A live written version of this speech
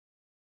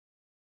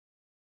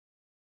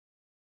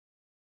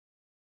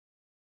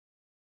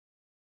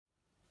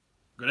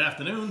Good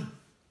afternoon,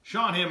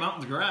 Sean here,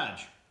 Mountains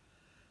Garage.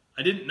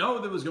 I didn't know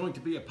there was going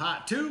to be a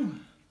part 2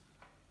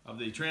 of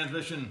the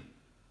transmission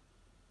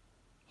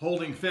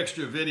holding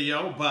fixture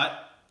video,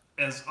 but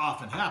as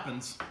often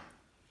happens,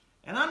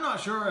 and I'm not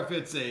sure if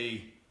it's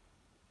a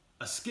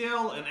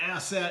skill, an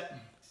asset,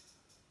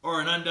 or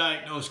an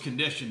undiagnosed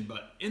condition,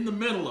 but in the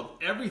middle of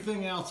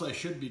everything else I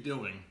should be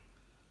doing,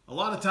 a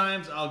lot of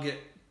times I'll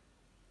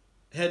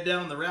head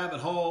down the rabbit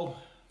hole,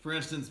 for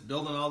instance,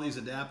 building all these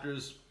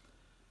adapters.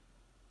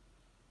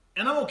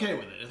 And I'm okay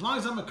with it. As long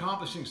as I'm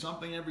accomplishing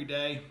something every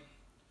day.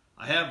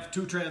 I have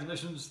 3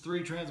 transmissions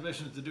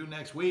to do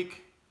next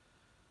week.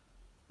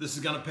 This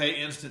is going to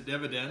pay instant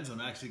dividends.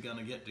 I'm actually going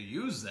to get to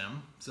use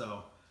them.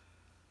 So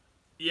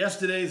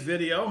yesterday's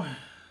video,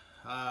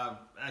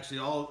 actually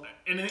all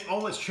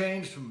that's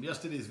changed from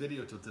yesterday's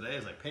video to today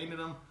is I painted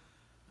them.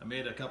 I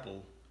made a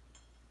couple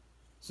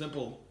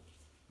simple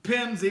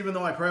pins, even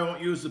though I probably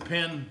won't use the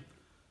pin.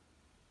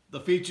 The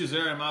features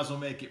there, I might as well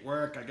make it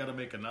work. I got to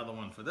make another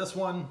one for this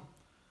one.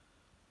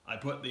 I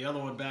put the other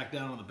one back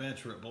down on the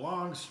bench where it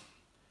belongs.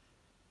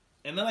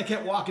 And then I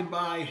kept walking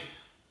by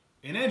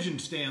an engine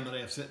stand that I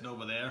have sitting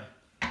over there.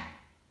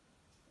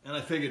 And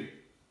I figured,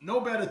 no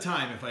better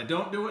time. If I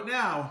don't do it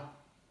now,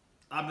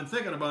 I've been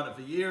thinking about it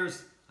for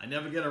years. I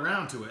never get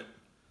around to it.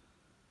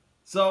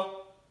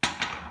 So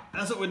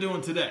that's what we're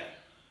doing today.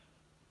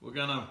 We're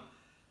going to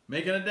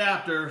make an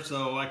adapter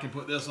so I can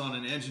put this on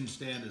an engine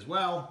stand as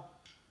well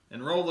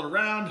and roll it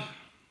around.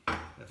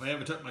 If I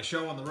ever took my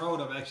show on the road,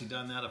 I've actually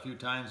done that a few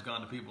times,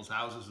 gone to people's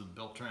houses and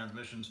built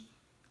transmissions.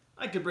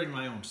 I could bring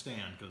my own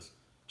stand because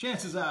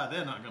chances are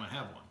they're not going to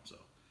have one. So,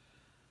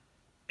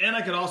 and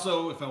I could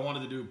also, if I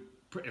wanted to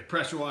do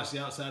pressure wash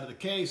the outside of the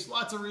case,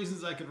 lots of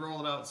reasons I could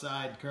roll it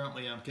outside.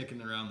 Currently I'm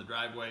kicking it around the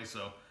driveway,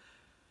 so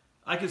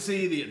I could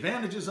see the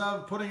advantages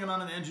of putting it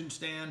on an engine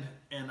stand,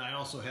 and I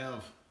also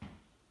have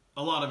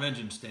a lot of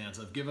engine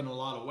stands. I've given a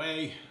lot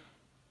away.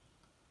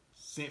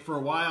 For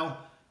a while,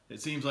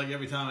 it seems like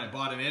every time I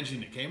bought an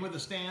engine, it came with a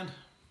stand.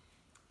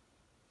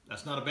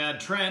 That's not a bad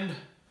trend.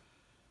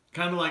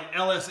 Kind of like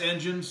LS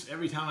engines.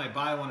 Every time I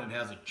buy one, it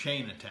has a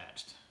chain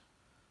attached.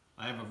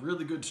 I have a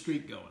really good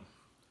streak going.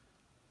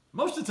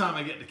 Most of the time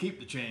I get to keep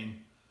the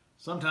chain.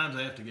 Sometimes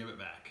I have to give it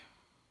back.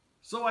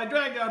 So I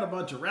dragged out a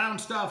bunch of round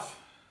stuff.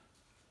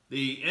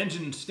 The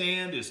engine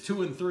stand is 2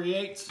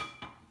 3/8.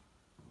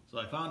 So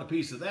I found a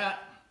piece of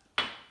that.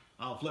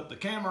 I'll flip the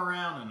camera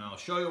around and I'll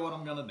show you what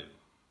I'm going to do.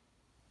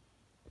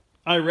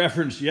 I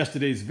referenced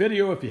yesterday's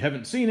video. If you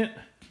haven't seen it,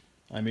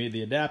 I made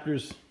the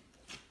adapters.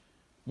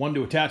 One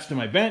to attach to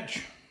my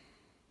bench,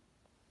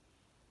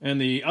 and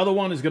the other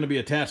one is going to be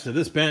attached to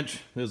this bench.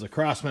 There's a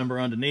cross member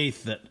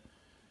underneath that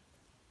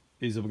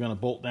these are going to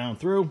bolt down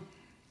through.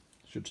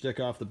 Should stick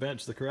off the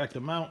bench the correct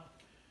amount.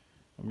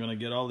 I'm going to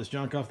get all this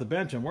junk off the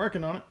bench. I'm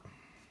working on it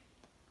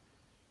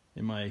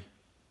in my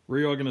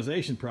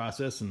reorganization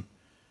process, and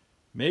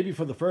maybe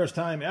for the first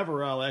time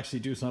ever, I'll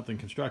actually do something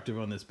constructive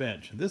on this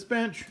bench. This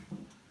bench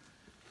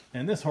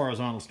and this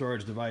horizontal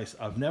storage device,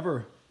 I've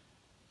never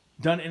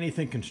done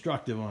anything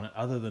constructive on it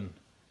other than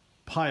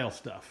pile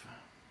stuff.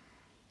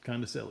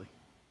 Kind of silly.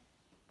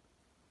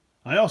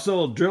 I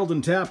also drilled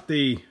and tapped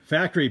the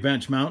factory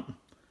bench mount.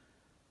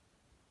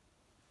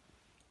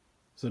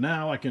 So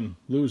now I can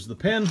lose the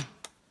pin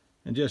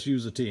and just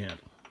use the T-handle.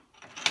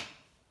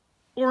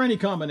 Or any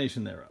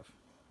combination thereof.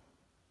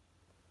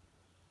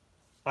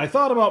 I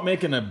thought about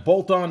making a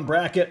bolt-on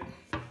bracket,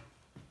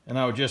 and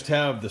I would just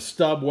have the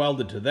stub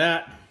welded to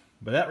that.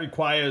 But that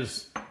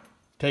requires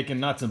taking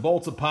nuts and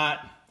bolts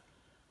apart.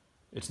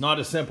 It's not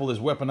as simple as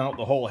whipping out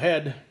the whole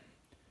head.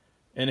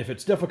 And if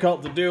it's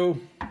difficult to do,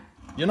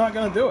 you're not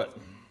going to do it.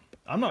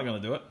 I'm not going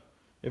to do it.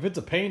 If it's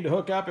a pain to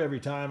hook up every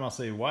time, I'll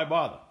say, why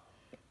bother?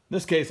 In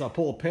this case, I'll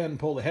pull a pin,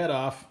 pull the head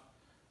off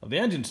of the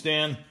engine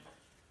stand,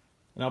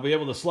 and I'll be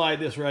able to slide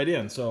this right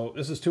in. So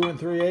this is 2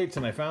 3/8,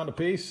 and I found a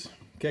piece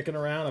kicking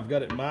around. I've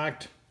got it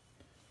marked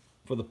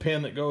for the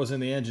pin that goes in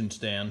the engine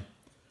stand.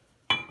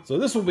 So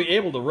this will be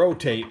able to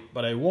rotate,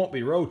 but I won't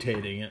be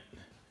rotating it.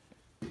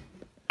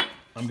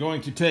 I'm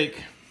going to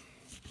take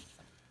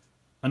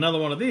another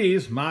one of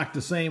these, marked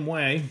the same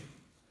way,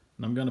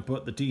 and I'm going to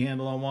put the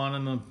T-handle on one,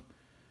 and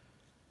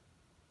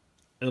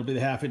it'll be the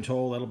 1/2-inch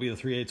hole. That'll be the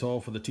 3/8 hole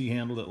for the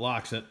T-handle that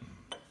locks it.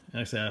 And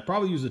like I said, I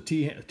probably use a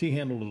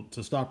T-handle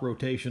to stop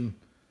rotation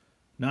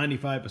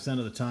 95%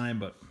 of the time,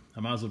 but I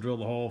might as well drill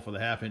the hole for the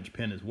 1/2-inch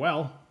pin as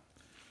well.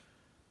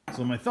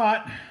 So my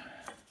thought,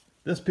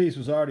 this piece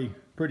was already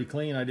pretty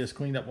clean. I just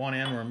cleaned up one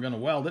end where I'm going to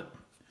weld it.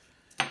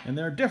 And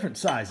they're different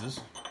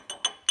sizes,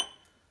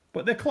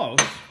 but they're close.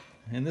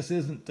 And this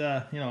isn't,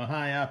 a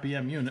high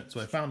RPM unit, so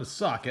I found a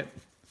socket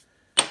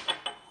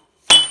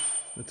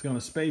that's going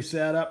to space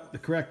that up the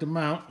correct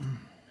amount.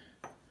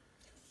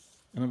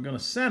 And I'm going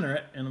to center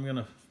it, and I'm going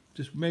to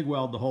just MIG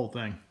weld the whole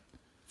thing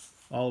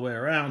all the way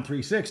around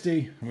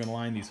 360. I'm going to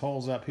line these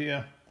holes up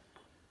here.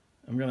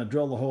 I'm going to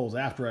drill the holes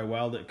after I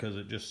weld it because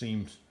it just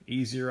seems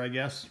easier, I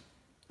guess.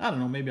 I don't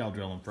know, maybe I'll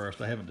drill them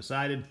first. I haven't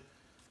decided.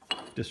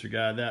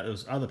 Disregard that.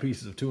 Those other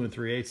pieces of 2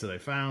 3/8 that I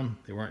found,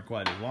 they weren't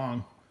quite as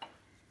long.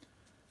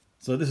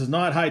 So this is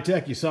not high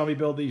tech. You saw me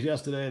build these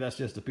yesterday. That's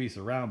just a piece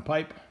of round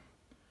pipe.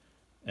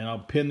 And I'll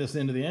pin this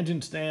into the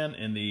engine stand,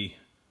 and the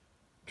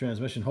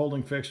transmission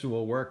holding fixture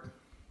will work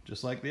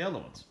just like the other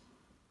ones.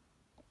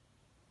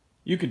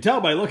 You can tell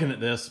by looking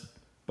at this,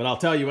 but I'll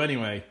tell you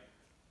anyway,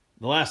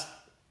 the last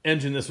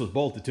engine this was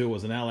bolted to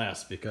was an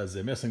LS because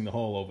they're missing the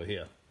hole over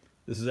here.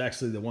 This is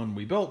actually the one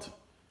we built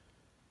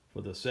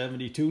for the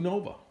 72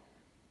 Nova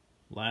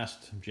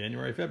last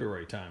January,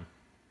 February time.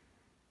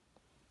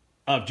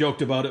 I've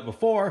joked about it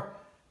before,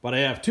 but I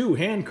have two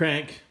hand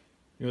crank,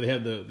 they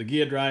have the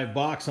gear drive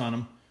box on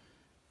them,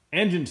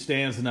 engine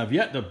stands, and I've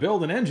yet to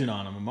build an engine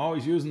on them. I'm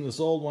always using this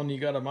old one you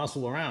got to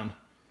muscle around.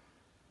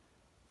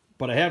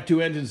 But I have two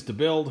engines to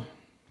build,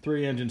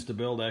 three engines to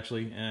build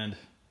actually, and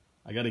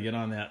I got to get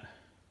on that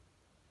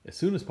as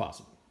soon as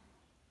possible.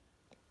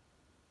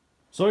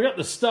 So I got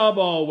the stub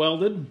all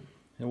welded,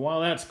 and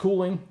while that's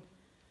cooling,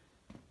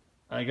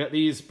 I got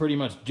these pretty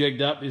much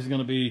jigged up. These are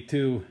going to be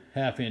 2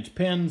 half-inch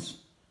pins.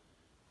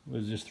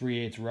 There's just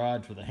 3/8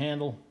 rod for the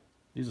handle.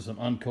 These are some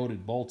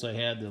uncoated bolts I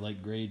had. They're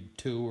like grade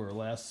 2 or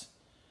less.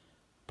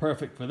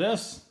 Perfect for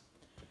this.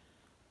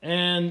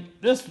 And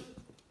this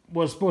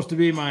was supposed to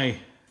be my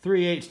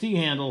 3/8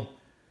 T-handle,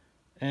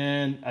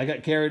 and I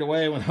got carried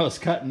away when I was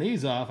cutting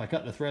these off. I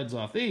cut the threads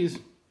off these,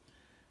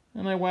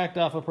 and I whacked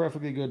off a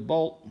perfectly good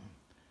bolt.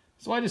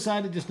 So I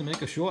decided just to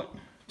make a short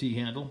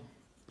T-handle.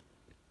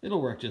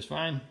 It'll work just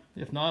fine.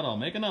 If not, I'll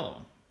make another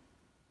one.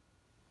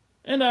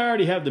 And I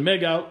already have the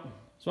MIG out,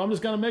 so I'm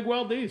just going to MIG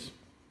weld these.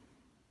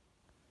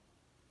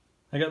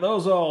 I got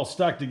those all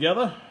stuck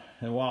together,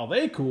 and while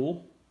they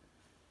cool,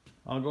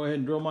 I'll go ahead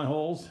and drill my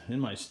holes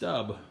in my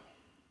stub.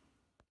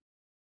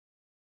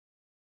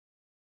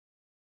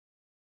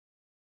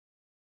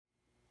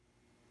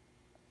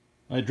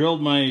 I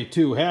drilled my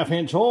 2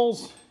 half-inch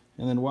holes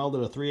and then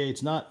welded a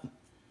 3/8 nut.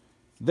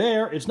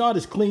 There, it's not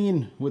as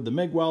clean with the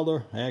MIG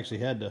welder. I actually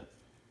had to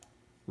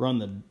run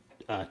the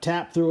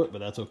tap through it, but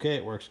that's okay,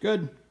 it works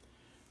good.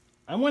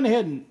 I went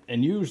ahead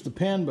and used the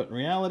pen, but in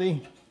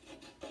reality,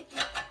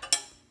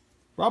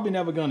 probably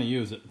never going to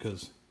use it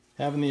because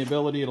having the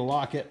ability to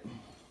lock it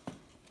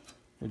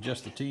with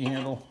just the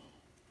T-handle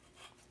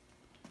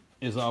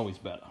is always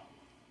better.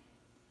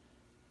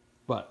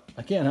 But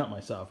I can't help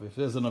myself. If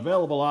there's an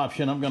available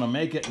option, I'm going to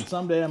make it, and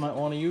someday I might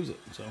want to use it.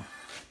 So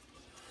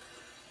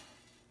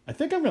I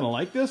think I'm going to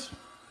like this.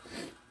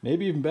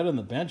 Maybe even better than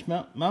the bench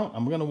mount.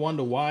 I'm going to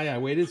wonder why I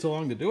waited so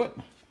long to do it.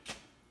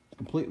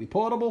 Completely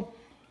portable.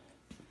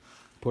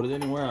 Put it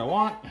anywhere I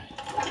want.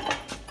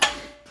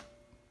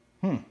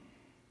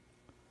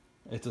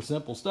 It's a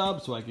simple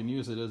stub, so I can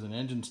use it as an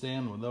engine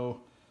stand with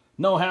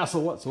no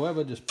hassle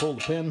whatsoever. Just pull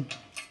the pin.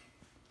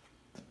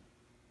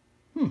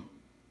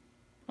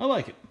 I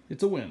like it.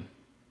 It's a win.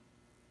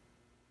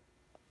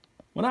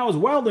 When I was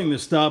welding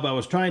this stub, I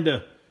was trying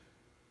to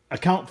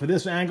account for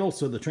this angle,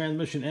 so the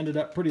transmission ended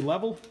up pretty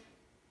level.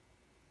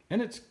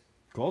 And it's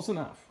close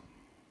enough.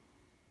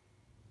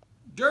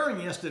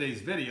 During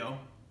yesterday's video,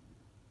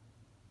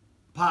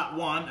 part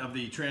 1 of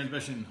the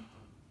transmission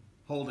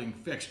holding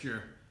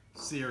fixture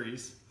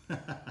series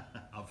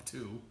of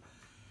 2,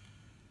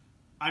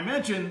 I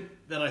mentioned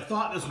that I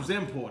thought this was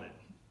imported.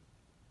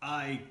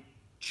 I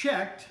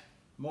checked,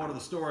 more to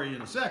the story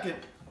in a second.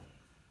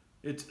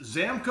 It's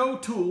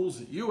Zamco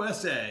Tools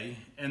USA,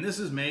 and this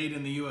is made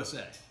in the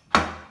USA.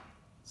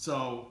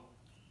 So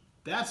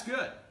that's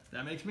good.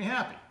 That makes me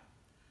happy.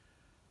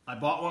 I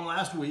bought one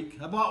last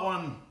week. I bought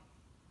one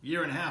a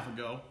year and a half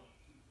ago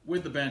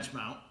with the bench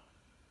mount.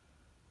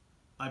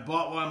 I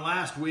bought one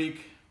last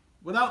week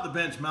without the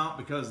bench mount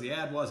because the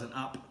ad wasn't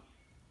up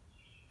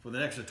for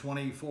the extra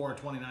 $24 or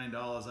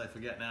 $29, I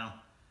forget now.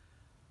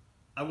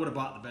 I would have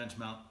bought the bench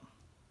mount,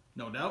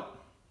 no doubt.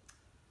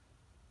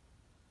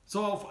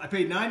 So I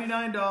paid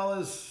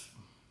 $99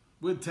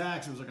 with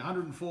tax. It was like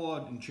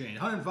 $104 and change,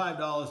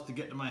 $105 to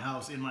get to my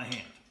house in my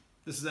hand.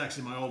 This is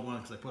actually my old one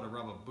because I put a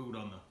rubber boot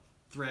on the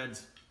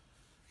threads.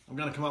 I'm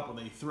going to come up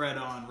with a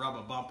thread-on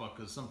rubber bumper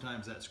because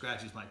sometimes that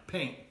scratches my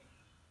paint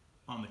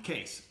on the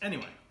case.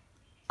 Anyway,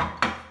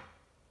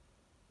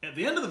 at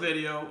the end of the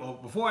video, or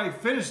before I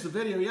finished the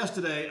video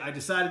yesterday, I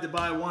decided to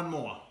buy one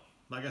more.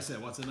 Like I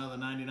said, what's another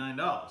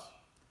 $99?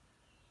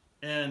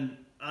 And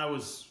I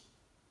was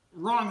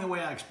wrong the way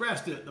I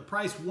expressed it. The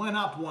price went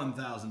up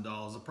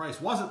 $1,000. The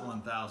price wasn't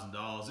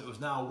 $1,000. It was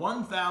now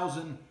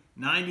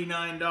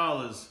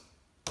 $1,099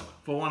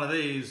 for one of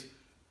these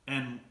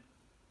and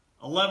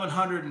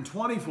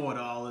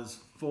 $1,124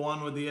 for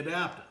one with the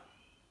adapter.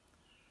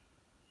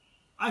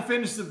 I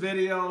finished the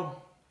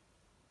video,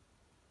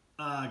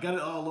 got it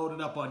all loaded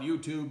up on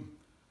YouTube,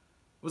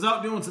 was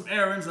out doing some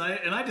errands,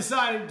 and I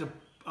decided to,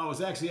 I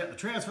was actually at the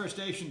transfer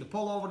station, to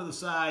pull over to the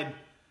side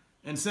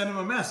and send him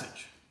a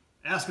message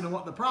asking him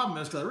what the problem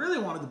is, because I really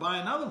wanted to buy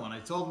another one. I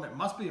told them it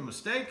must be a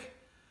mistake.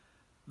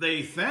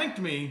 They thanked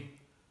me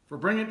for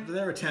bringing it to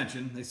their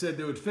attention. They said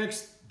they would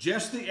fix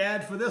just the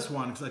ad for this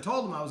one, because I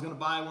told them I was going to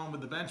buy one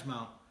with the bench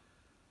mount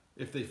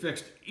if they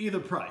fixed either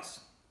price.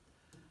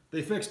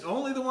 They fixed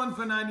only the one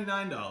for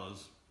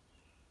 $99.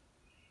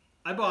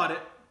 I bought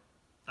it.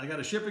 I got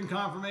a shipping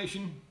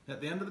confirmation at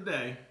the end of the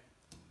day.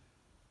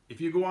 If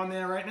you go on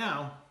there right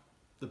now,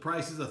 the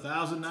price is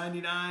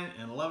 $1,099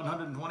 and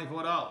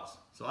 $1,124.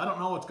 So I don't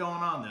know what's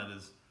going on there.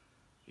 There's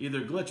either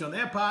a glitch on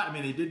their part. I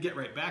mean, they did get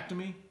right back to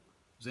me,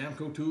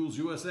 Zamco Tools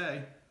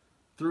USA,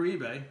 through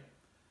eBay.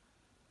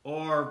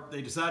 Or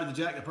they decided to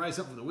jack the price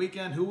up for the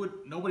weekend.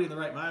 Nobody in the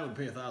right mind would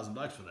pay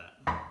 $1,000 for that.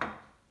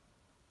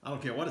 I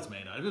don't care what it's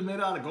made out of. If it's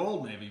made out of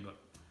gold, maybe, but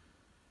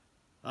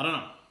I don't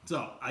know.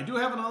 So I do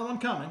have another one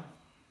coming.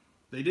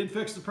 They did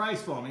fix the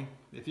price for me.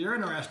 If you're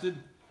interested,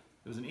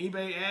 it was an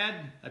eBay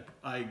ad.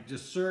 I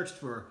just searched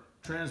for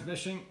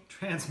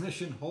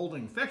transmission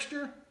holding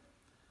fixture,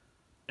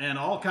 and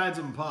all kinds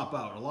of them pop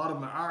out. A lot of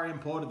them are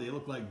imported. They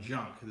look like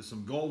junk. There's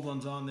some gold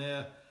ones on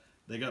there.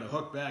 They got a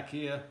hook back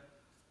here.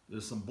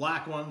 There's some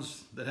black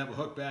ones that have a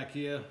hook back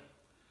here.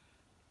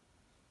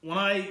 When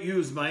I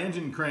use my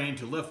engine crane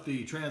to lift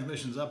the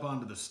transmissions up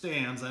onto the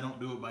stands, I don't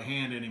do it by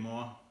hand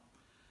anymore.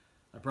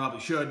 I probably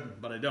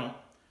should, but I don't.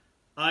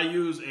 I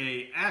use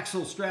a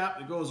axle strap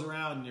that goes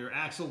around your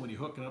axle when you're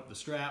hooking up the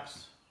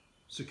straps,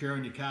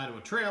 securing your car to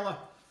a trailer.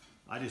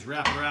 I just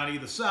wrap it around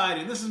either side,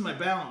 and this is my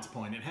balance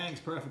point. It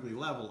hangs perfectly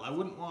level. I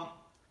wouldn't want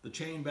the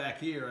chain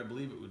back here. I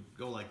believe it would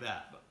go like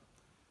that,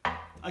 but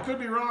I could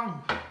be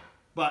wrong.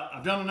 But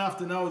I've done enough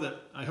to know that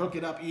I hook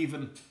it up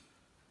even,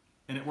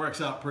 and it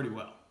works out pretty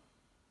well.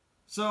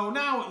 So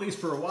now, at least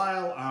for a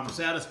while, I'm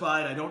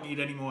satisfied. I don't need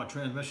any more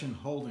transmission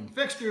holding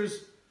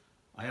fixtures.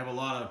 I have a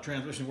lot of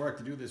transmission work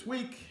to do this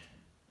week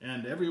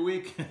and every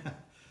week,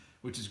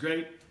 which is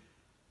great.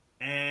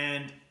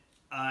 And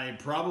I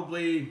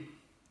probably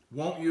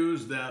won't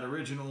use that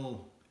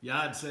original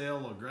yard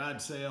sale or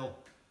garage sale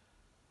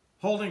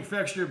holding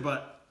fixture,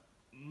 but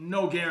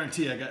no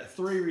guarantee. I got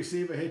 3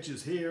 receiver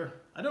hitches here.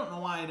 I don't know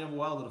why I never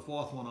welded a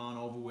 4th one on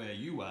over where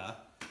you are.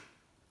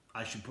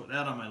 I should put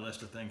that on my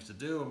list of things to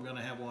do. I'm going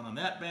to have one on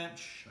that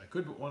bench. I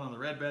could put one on the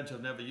red bench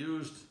I've never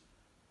used.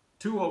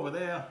 2 over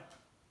there.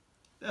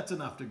 That's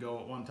enough to go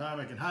at one time.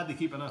 I can hardly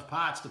keep enough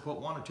parts to put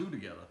 1 or 2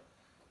 together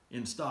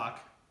in stock.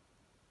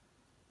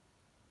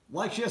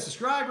 Like, share,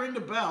 subscribe, ring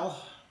the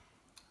bell.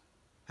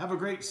 Have a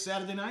great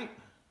Saturday night,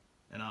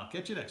 and I'll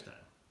catch you next time.